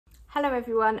Hello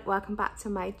everyone, welcome back to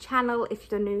my channel.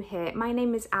 If you're new here, my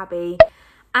name is Abby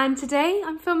and today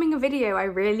I'm filming a video I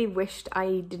really wished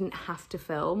I didn't have to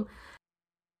film.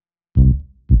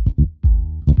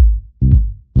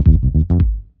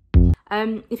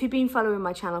 If you've been following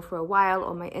my channel for a while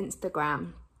on my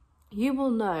Instagram, you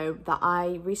will know that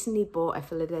I recently bought a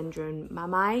Philodendron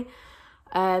Mamei,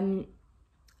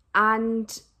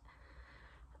 and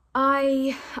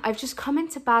I've just come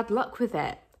into bad luck with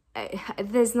it.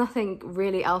 There's nothing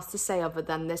really else to say other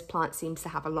than this plant seems to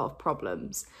have a lot of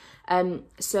problems.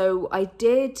 So I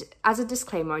did, as a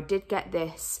disclaimer, I did get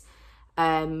this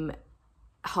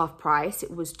half price.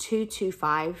 It was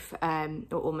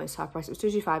 $225, or almost half price. It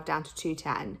was $225 down to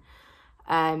 $210,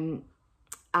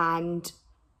 and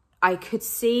I could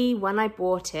see when I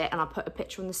bought it, and I'll put a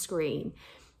picture on the screen,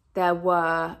 there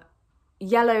were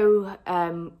yellow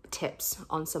tips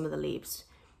on some of the leaves,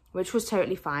 which was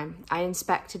totally fine. I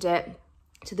inspected it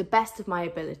to the best of my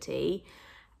ability,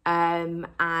 and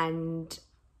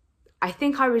I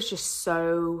think I was just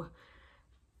so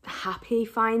happy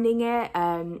finding it.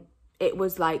 It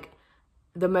was like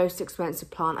the most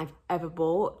expensive plant I've ever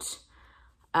bought,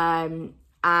 and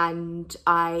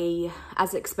I,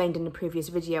 as explained in the previous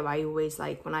video, I always,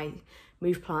 like, when I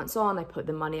move plants on, I put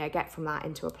the money I get from that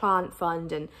into a plant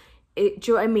fund. And do you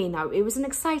know what I mean? Now, it was an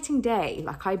exciting day.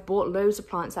 Like, I bought loads of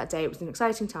plants that day. It was an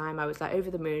exciting time. I was like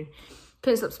over the moon,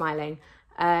 couldn't stop smiling.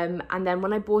 And then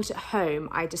when I bought it home,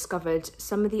 I discovered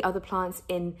some of the other plants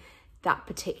in that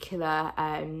particular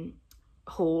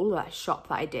haul, that shop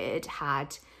that I did,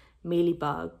 had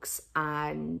mealybugs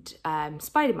and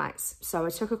spider mites. So I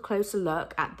took a closer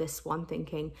look at this one,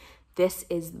 thinking this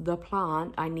is the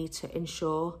plant I need to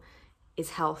ensure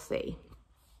is healthy.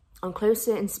 On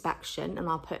closer inspection, and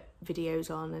I'll put videos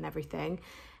on and everything,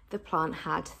 the plant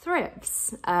had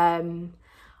thrips.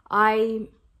 I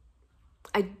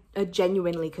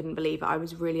genuinely couldn't believe it. I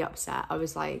was really upset. I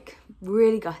was like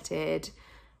really gutted.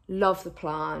 Love the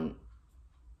plant,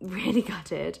 really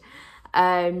gutted.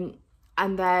 And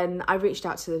then I reached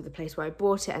out to the place where I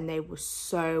bought it, and they were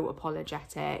so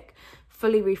apologetic,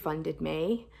 fully refunded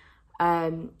me.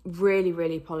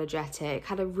 Really apologetic.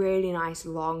 Had a really nice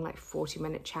long, like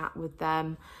 40-minute chat with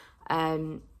them,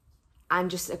 and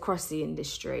just across the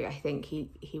industry, I think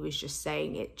he was just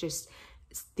saying it just,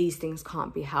 these things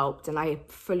can't be helped, and I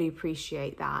fully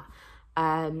appreciate that.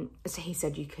 So he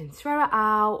said you can throw it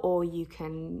out or you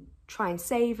can try and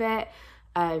save it,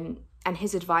 and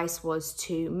his advice was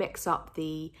to mix up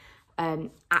the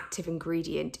active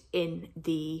ingredient in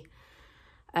the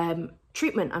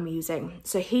treatment I'm using.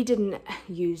 So he didn't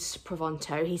use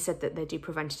Pronto. He said that they do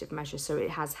preventative measures, so it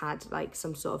has had like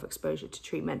some sort of exposure to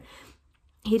treatment.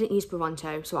 He didn't use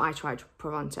Pronto, so I tried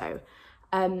Pronto.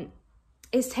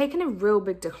 It's taken a real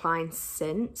big decline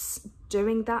since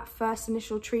doing that first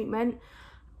initial treatment,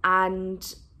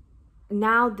 and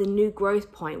now the new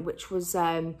growth point, which was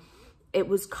it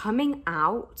was coming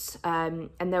out, and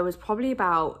there was probably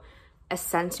about 1.5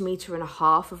 centimeters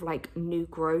of like new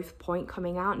growth point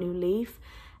coming out, new leaf.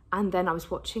 And then I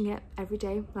was watching it every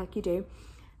day like you do,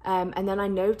 and then I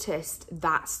noticed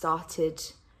that started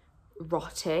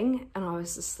rotting, and I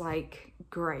was just like,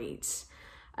 great.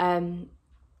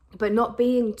 But not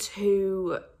being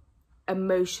too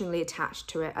emotionally attached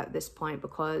to it at this point,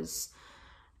 because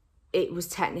it was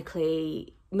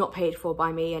technically not paid for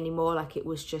by me anymore. Like, it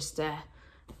was just a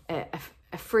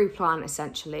free plant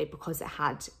essentially, because it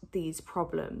had these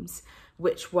problems,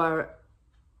 which were,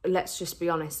 let's just be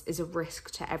honest, is a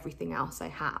risk to everything else I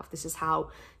have. This is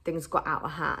how things got out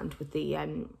of hand with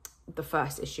the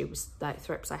first issue, was like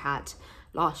thrips I had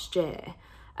last year.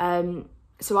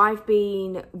 So I've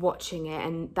been watching it,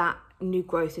 and that new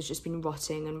growth has just been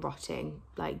rotting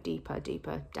like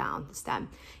deeper down the stem.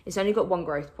 It's only got one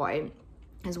growth point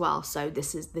as well, so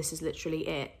this is literally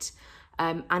it.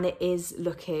 And it is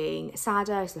looking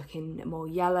sadder, it's looking more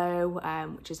yellow,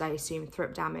 which is, I assume,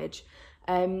 thrip damage.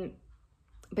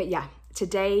 But yeah,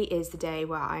 today is the day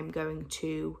where I'm going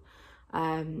to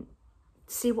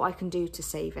see what I can do to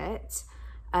save it.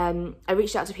 I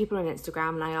reached out to people on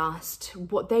Instagram and I asked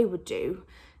what they would do.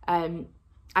 I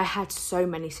had so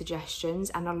many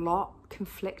suggestions and a lot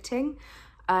conflicting,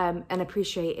 and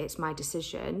appreciate it's my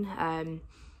decision.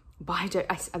 But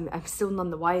I'm still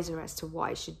none the wiser as to what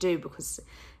I should do, because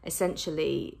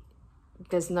essentially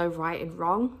there's no right and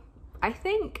wrong, I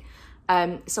think.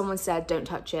 Someone said, don't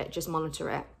touch it, just monitor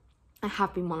it. I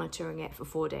have been monitoring it for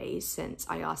 4 days since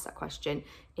I asked that question.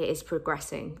 It is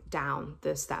progressing down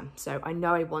the stem, so I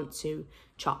know I want to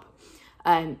chop.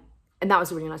 And that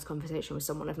was a really nice conversation with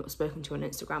someone I've not spoken to on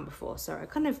Instagram before, so I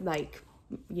kind of, like,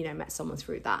 you know, met someone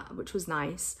through that, which was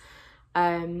nice.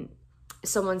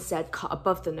 someone said cut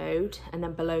above the node and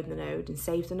then below the node and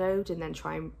save the node and then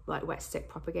try and like wet stick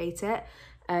propagate it.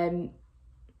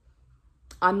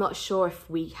 I'm not sure if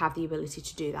we have the ability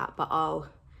to do that, but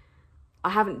I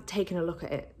haven't taken a look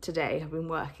at it today. I've been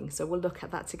working, so we'll look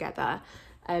at that together.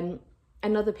 And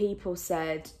other people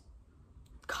said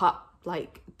cut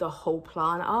like the whole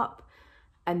plant up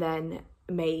and then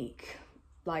make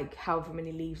like however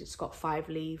many leaves it's got, 5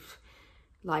 leaf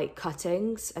like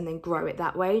cuttings, and then grow it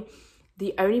that way.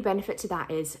 The only benefit to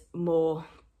that is more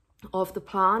of the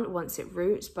plant once it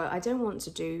roots, but I don't want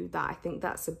to do that. I think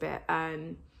that's a bit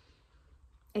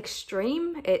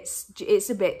extreme. It's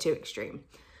a bit too extreme.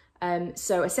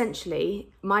 So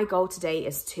essentially my goal today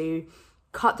is to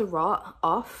cut the rot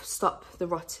off, stop the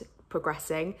rot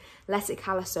progressing, let it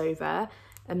callus over.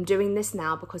 I'm doing this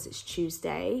now because it's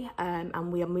Tuesday,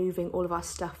 and we are moving all of our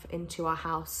stuff into our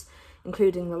house,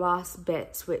 including the last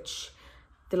bits, which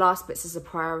the last bits is a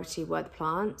priority were the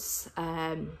plants,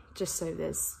 just so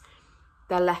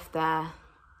they're left there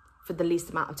for the least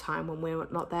amount of time when we're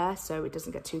not there, so it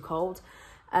doesn't get too cold.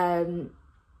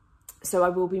 So I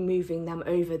will be moving them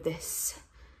over this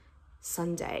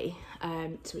Sunday.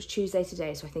 So it's Tuesday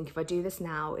today, so I think if I do this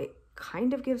now, it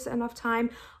kind of gives it enough time.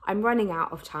 I'm running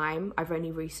out of time. I've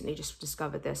only recently just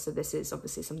discovered this, so this is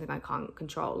obviously something I can't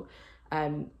control,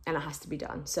 and it has to be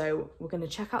done. So we're going to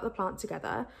check out the plant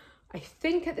together. I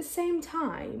think at the same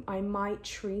time I might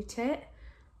treat it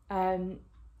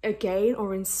again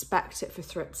or inspect it for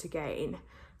thrips again,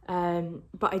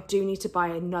 but I do need to buy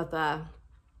another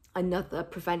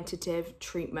preventative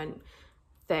treatment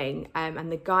thing,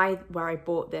 and the guy where I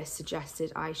bought this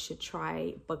suggested I should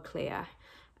try bug clear.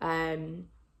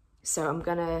 So I'm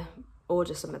gonna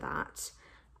order some of that,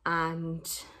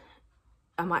 and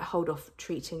I might hold off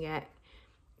treating it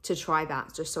to try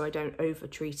that, just so I don't over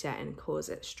treat it and cause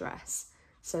it stress.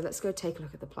 So let's go take a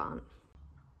look at the plant.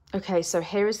 Okay, so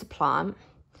here is the plant,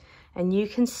 and you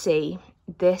can see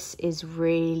this is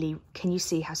really, can you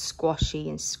see how squashy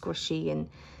and squishy and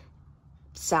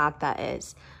sad that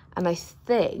is? And I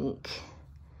think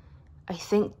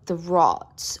the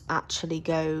rot actually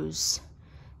goes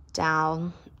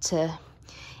down to,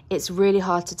 it's really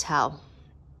hard to tell,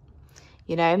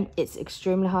 you know, it's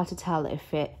extremely hard to tell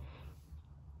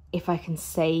if I can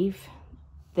save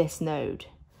this node.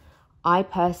 I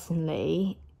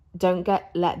personally don't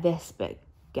let this bit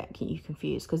get you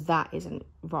confused, because that isn't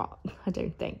rot. I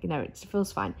don't think, you know, it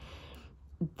feels fine.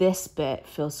 This bit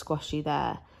feels squashy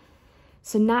there.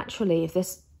 So naturally, if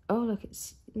this, oh look,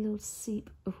 it's a little seep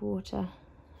of water.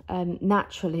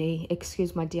 Naturally,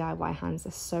 excuse my DIY hands,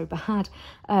 they're so bad.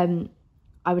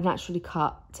 I would naturally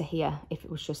cut to here if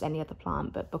it was just any other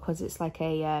plant, but because it's like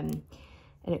an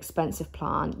expensive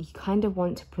plant, you kind of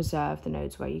want to preserve the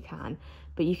nodes where you can.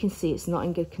 But you can see it's not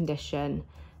in good condition.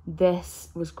 This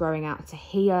was growing out to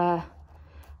here.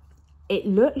 It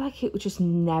looked like it just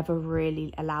never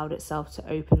really allowed itself to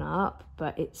open up,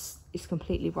 but it's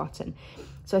completely rotten.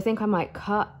 So I think I might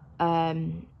cut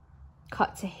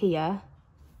to here.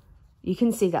 You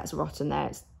can see that's rotten there,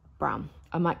 it's brown.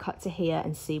 I might cut to here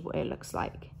and see what it looks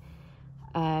like.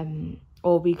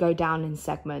 Or we go down in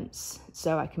segments,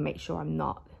 so I can make sure I'm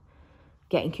not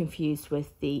getting confused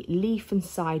with the leaf and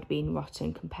side being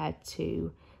rotten compared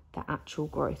to the actual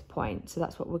growth point. So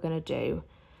that's what we're gonna do.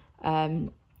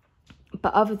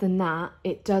 But other than that,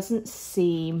 it doesn't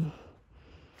seem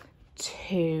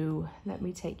to, let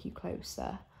me take you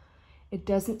closer. It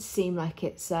doesn't seem like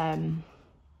it's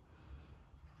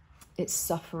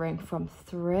suffering from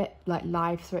like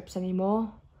live thrips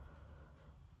anymore.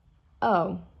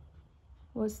 Oh,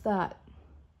 what's that?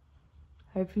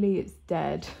 Hopefully it's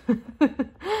dead.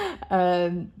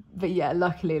 But yeah,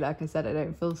 luckily, like I said, I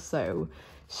don't feel so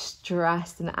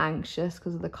stressed and anxious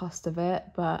because of the cost of it,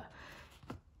 but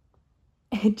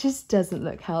it just doesn't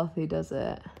look healthy, does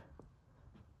it?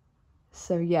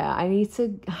 So yeah, I need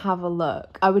to have a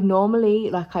look. I would normally,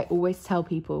 like I always tell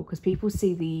people, because people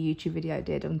see the YouTube video I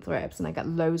did on thrips and I get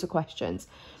loads of questions.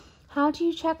 How do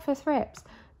you check for thrips?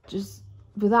 Just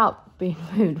without being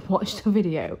rude, watch the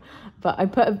video. But I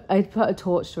put a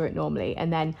torch through it normally,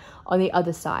 and then on the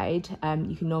other side,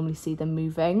 you can normally see them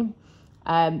moving.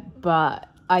 But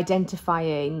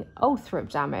identifying thrip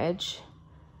damage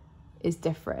is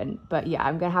different. But yeah,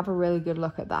 I'm gonna have a really good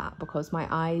look at that, because my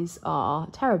eyes are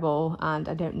terrible and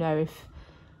I don't know if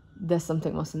there's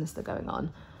something more sinister going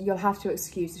on. You'll have to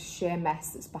excuse the sheer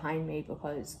mess that's behind me,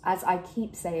 because as I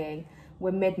keep saying,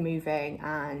 we're mid-moving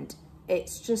and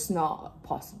it's just not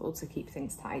possible to keep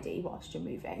things tidy whilst you're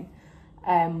moving.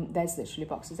 There's literally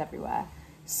boxes everywhere.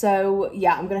 So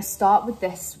yeah, I'm gonna start with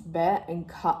this bit and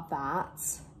cut that.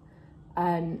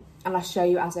 and I'll show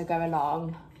you as I go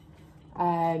along.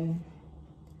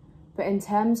 But in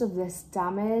terms of this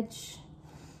damage,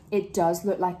 it does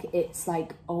look like it's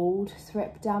like old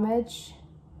thrip damage.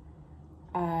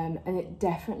 And it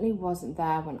definitely wasn't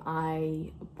there when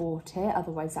I bought it.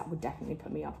 Otherwise that would definitely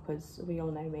put me off, because we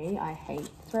all know me, I hate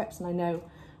thrips and I know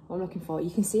what I'm looking for. You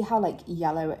can see how like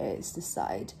yellow it is, this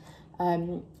side.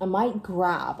 I might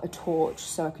grab a torch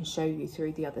so I can show you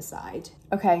through the other side.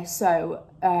 Okay, so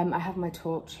I have my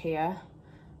torch here.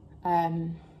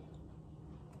 Can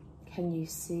you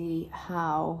see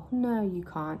how? No, you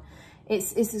can't.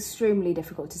 It's extremely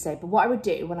difficult to say, but what I would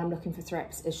do when I'm looking for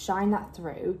thrips is shine that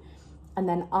through, and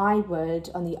then I would,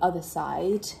 on the other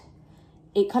side,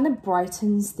 it kind of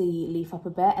brightens the leaf up a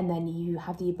bit, and then you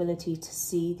have the ability to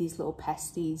see these little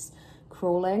pesties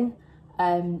crawling.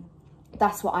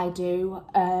 That's what I do.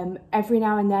 Every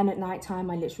now and then at night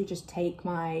time, I literally just take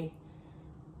my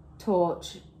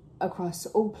torch across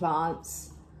all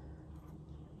plants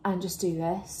and just do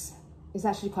this. It's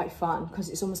actually quite fun because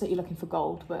it's almost like you're looking for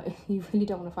gold, but you really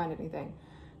don't want to find anything.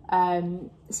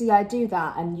 So yeah, I do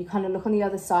that, and you kind of look on the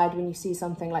other side when you see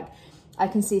something. Like I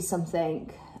can see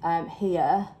something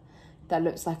here that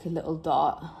looks like a little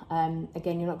dot.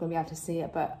 Again, you're not going to be able to see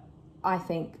it, but I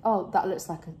think, oh, that looks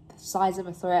like the size of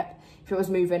a thrip. If it was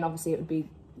moving, obviously it would be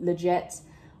legit.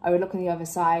 I would look on the other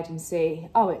side and see,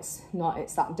 oh, it's not,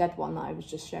 it's that dead one that I was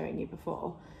just showing you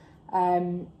before.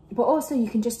 But also you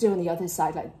can just do on the other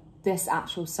side, like this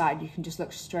actual side, you can just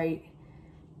look straight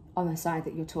on the side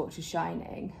that your torch is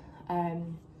shining.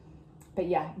 But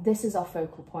yeah, this is our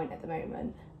focal point at the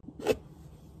moment.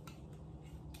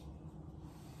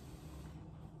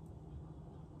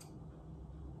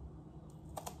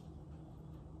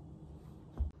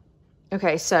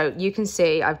 Okay, so you can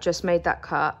see I've just made that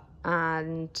cut,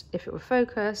 and if it would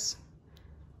focus,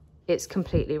 it's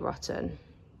completely rotten.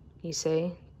 You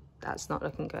see, that's not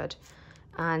looking good.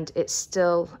 And it's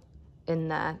still in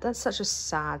there. That's such a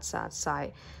sad, sad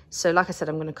sight. So like I said,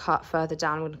 I'm going to cut further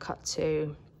down. I'm going to cut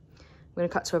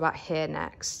to about here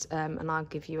next, and I'll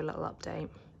give you a little update.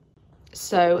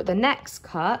 So the next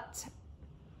cut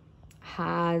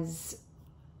has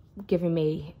given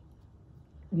me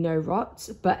no rot,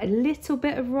 but a little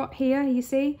bit of rot here, you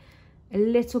see, a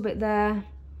little bit there,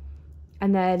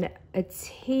 and then a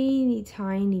teeny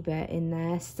tiny bit in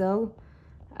there still,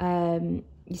 you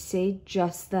see,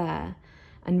 just there.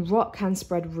 And rot can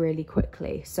spread really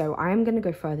quickly, so I'm going to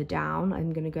go further down.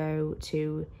 I'm going to go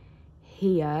to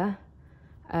here.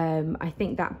 I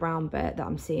think that brown bit that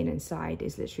I'm seeing inside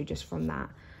is literally just from that,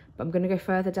 but I'm going to go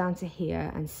further down to here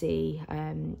and see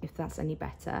if that's any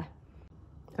better.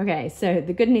 Okay, so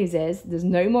the good news is there's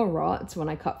no more rot when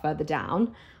I cut further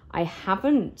down. I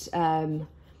haven't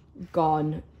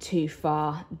gone too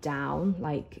far down,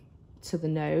 like to the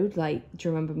node. Like, do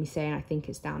you remember me saying I think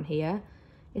it's down here?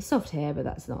 It's soft here, but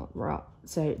that's not rot.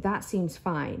 So that seems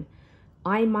fine.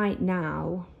 I might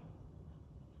now,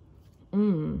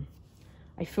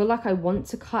 I feel like I want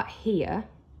to cut here,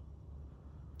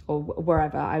 or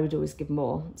wherever. I would always give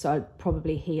more. So I'd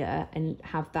probably here and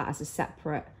have that as a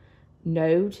separate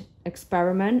node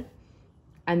experiment,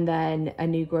 and then a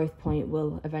new growth point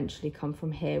will eventually come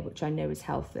from here, which I know is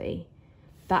healthy.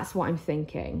 That's what I'm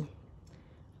thinking.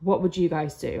 What would you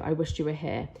guys do? I wished you were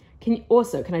here. Can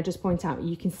I just point out,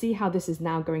 you can see how this is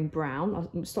now going brown.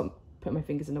 I'll stop putting my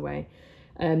fingers in the way.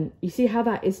 You see how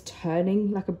that is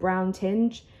turning like a brown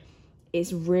tinge?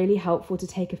 It's really helpful to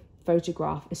take a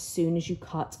photograph as soon as you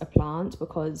cut a plant,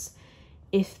 because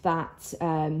if that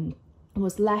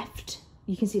was left,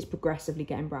 you can see it's progressively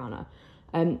getting browner.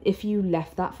 If you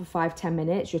left that for 5-10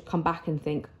 minutes, you'd come back and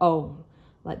think, oh,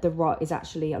 like the rot is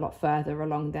actually a lot further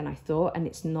along than I thought, and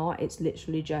it's not. It's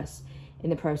literally just in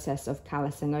the process of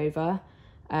callousing over.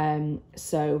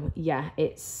 So yeah,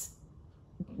 it's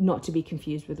not to be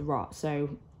confused with rot.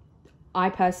 So I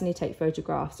personally take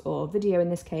photographs, or video in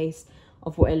this case,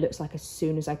 of what it looks like as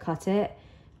soon as I cut it,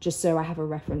 just so I have a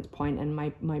reference point and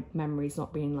my memory's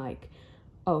not being like,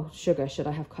 oh, sugar, should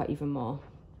I have cut even more?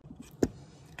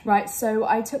 Right, so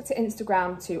I took to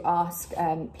Instagram to ask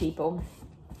people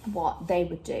what they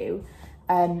would do.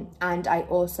 And I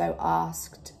also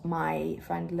asked my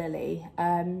friend Lily.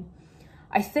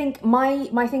 I think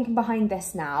my thinking behind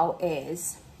this now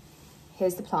is,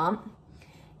 here's the plant.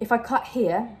 If I cut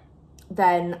here,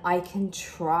 then I can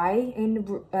try and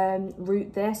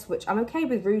root this, which I'm okay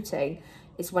with rooting.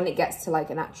 It's when it gets to like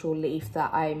an actual leaf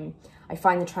that I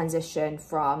find the transition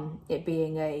from it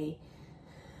being a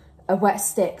wet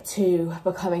stick to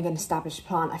becoming an established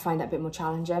plant, I find that a bit more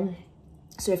challenging.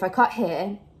 So if I cut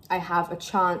here, I have a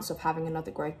chance of having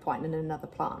another growth point and another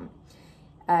plant.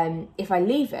 If I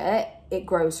leave it, it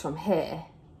grows from here,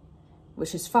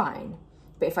 which is fine.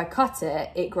 But if I cut it,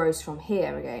 it grows from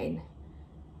here again,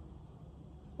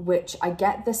 which I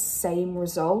get the same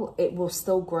result. It will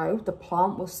still grow, the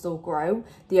plant will still grow.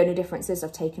 The only difference is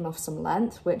I've taken off some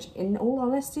length, which in all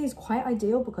honesty is quite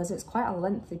ideal because it's quite a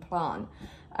lengthy plant.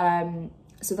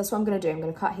 So that's what I'm gonna do. I'm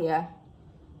gonna cut here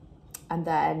and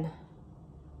then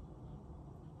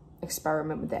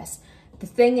experiment with this. The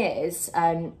thing is,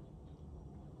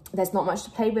 there's not much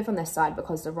to play with on this side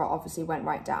because the rot obviously went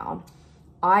right down.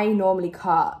 I normally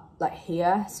cut like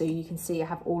here, so you can see I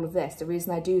have all of this. The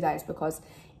reason I do that is because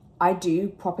I do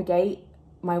propagate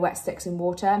my wet sticks in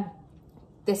water.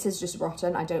 This is just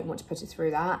rotten. I don't want to put it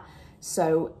through that.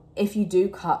 So if you do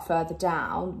cut further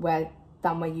down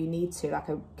than where you need to, like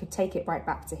I could take it right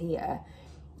back to here,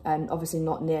 and obviously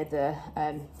not near the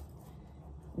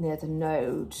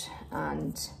node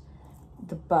and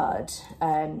the bud.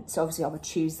 So obviously I would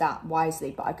choose that wisely,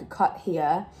 but I could cut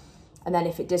here, and then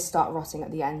if it did start rotting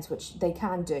at the ends, which they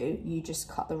can do, you just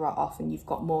cut the rot off and you've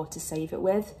got more to save it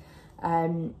with.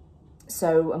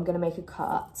 So I'm gonna make a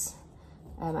cut.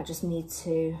 I just need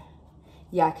to,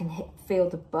 yeah, I can feel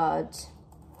the bud.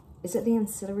 Is it the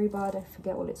ancillary bud? I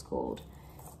forget what it's called.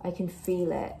 I can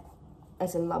feel it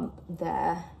as a lump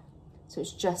there. So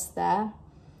it's just there.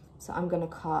 So I'm gonna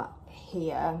cut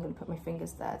here. I'm gonna put my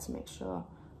fingers there to make sure.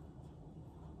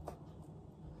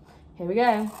 Here we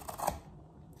go.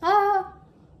 Ah!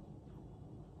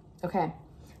 Okay,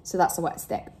 so that's a wet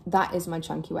stick. That is my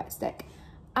chunky wet stick.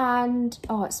 And,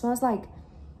 oh, it smells like,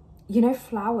 you know,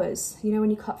 flowers. You know when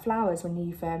you cut flowers, when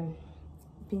you've been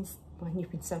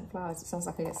sent flowers. It sounds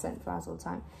like I get sent flowers all the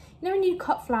time. You know when you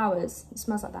cut flowers, it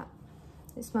smells like that.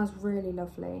 It smells really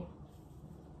lovely.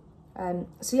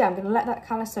 So yeah, I'm going to let that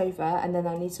callus over, and then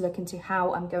I need to look into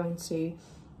how I'm going to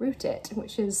root it,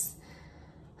 which is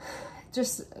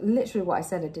just literally what I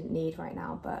said I didn't need right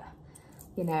now, but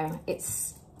you know,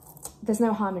 there's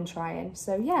no harm in trying.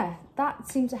 So yeah, that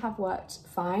seemed to have worked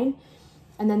fine.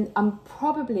 And then I'm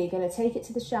probably going to take it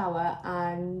to the shower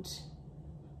and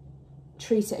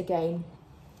treat it again.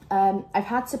 I've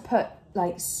had to put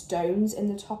like stones in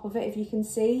the top of it, if you can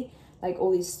see, like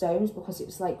all these stones, because it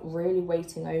was like really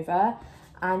weighting over,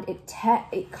 and it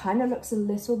kind of looks a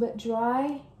little bit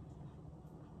dry.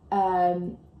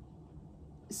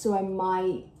 So I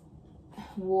might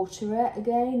water it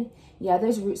again. Yeah,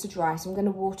 those roots are dry, so I'm going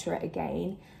to water it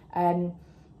again.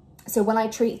 So when I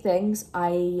treat things,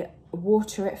 I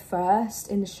water it first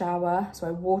in the shower. So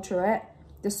I water it,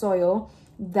 the soil,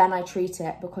 then I treat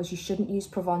it, because you shouldn't use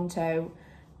Provonto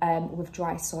with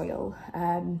dry soil.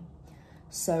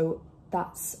 So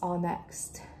that's our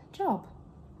next job.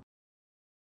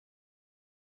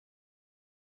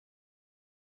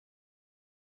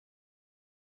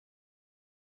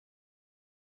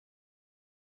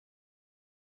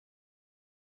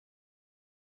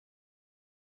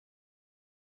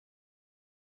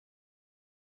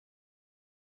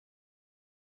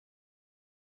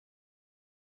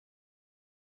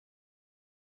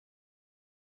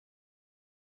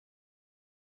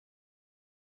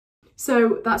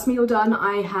 So that's me all done.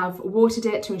 I have watered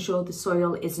it to ensure the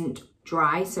soil isn't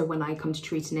dry, so when I come to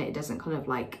treating it, it doesn't kind of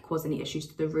like cause any issues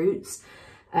to the roots.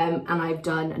 And I've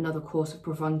done another course of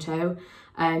Provonto.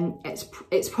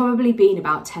 It's probably been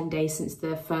about 10 days since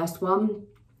the first one.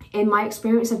 In my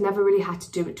experience, I've never really had to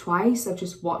do it twice. I've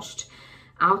just watched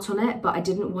out on it, but I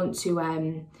didn't want to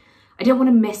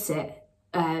miss it.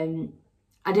 I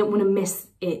didn't want to miss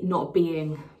it not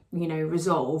being, you know,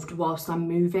 resolved whilst I'm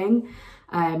moving.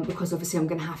 Because obviously I'm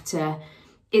going to have to,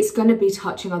 it's going to be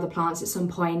touching other plants at some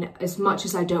point, as much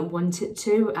as I don't want it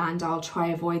to, and I'll try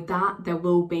avoid that.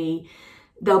 They'll be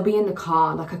in the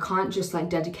car. Like I can't just like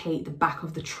dedicate the back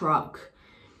of the truck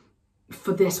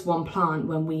for this one plant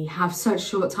when we have such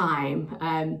short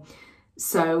time.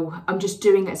 So I'm just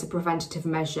doing it as a preventative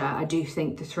measure. I do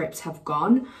think the thrips have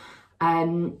gone,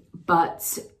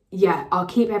 but yeah, I'll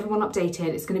keep everyone updated.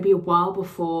 It's going to be a while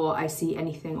before I see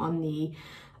anything on the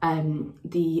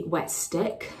wet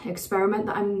stick experiment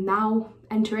that I'm now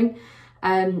entering.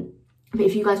 But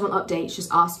if you guys want updates,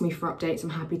 just ask me for updates. I'm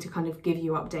happy to kind of give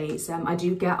you updates. I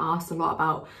do get asked a lot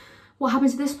about what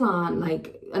happened to this plant,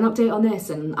 like an update on this,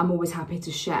 and I'm always happy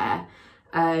to share.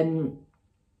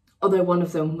 Although one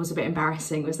of them was a bit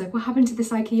embarrassing. It was like, what happened to this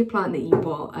IKEA plant that you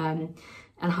bought? And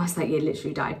I was like, it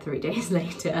literally died 3 days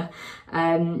later.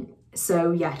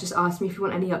 So yeah, just ask me if you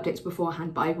want any updates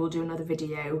beforehand, but I will do another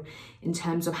video in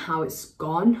terms of how it's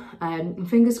gone. And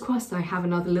fingers crossed I have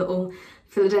another little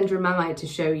Philodendron Mamei to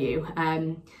show you.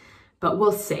 But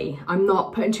we'll see. I'm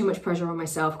not putting too much pressure on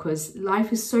myself because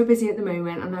life is so busy at the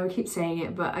moment. I know I keep saying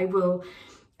it, but I will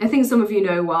I think some of you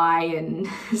know why and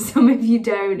some of you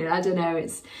don't, and I don't know,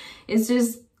 it's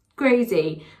just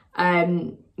crazy.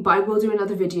 But I will do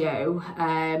another video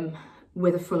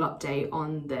with a full update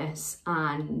on this,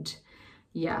 and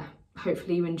yeah,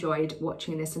 hopefully you enjoyed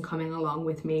watching this and coming along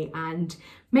with me and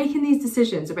making these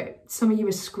decisions. About some of you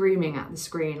were screaming at the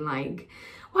screen like,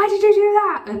 why did you do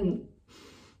that? And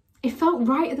it felt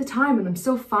right at the time, and I'm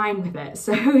still fine with it.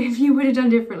 So if you would have done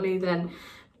differently, then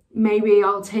maybe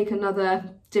I'll take another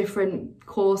different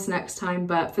course next time,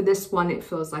 but for this one it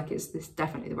feels like it's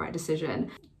definitely the right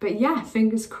decision. But yeah,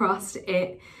 fingers crossed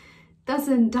it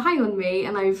doesn't die on me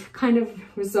and I've kind of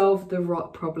resolved the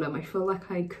rot problem. I feel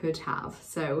like I could have.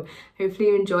 So hopefully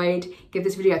you enjoyed. Give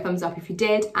this video a thumbs up if you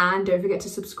did, and don't forget to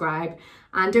subscribe.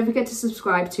 And don't forget to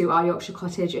subscribe to our Yorkshire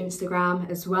Cottage Instagram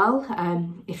as well,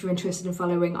 if you're interested in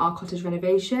following our cottage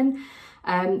renovation.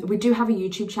 We do have a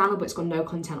YouTube channel, but it's got no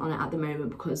content on it at the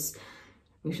moment because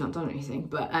we've not done anything.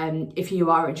 But if you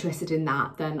are interested in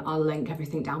that, then I'll link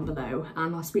everything down below,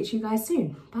 and I'll speak to you guys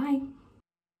soon. Bye.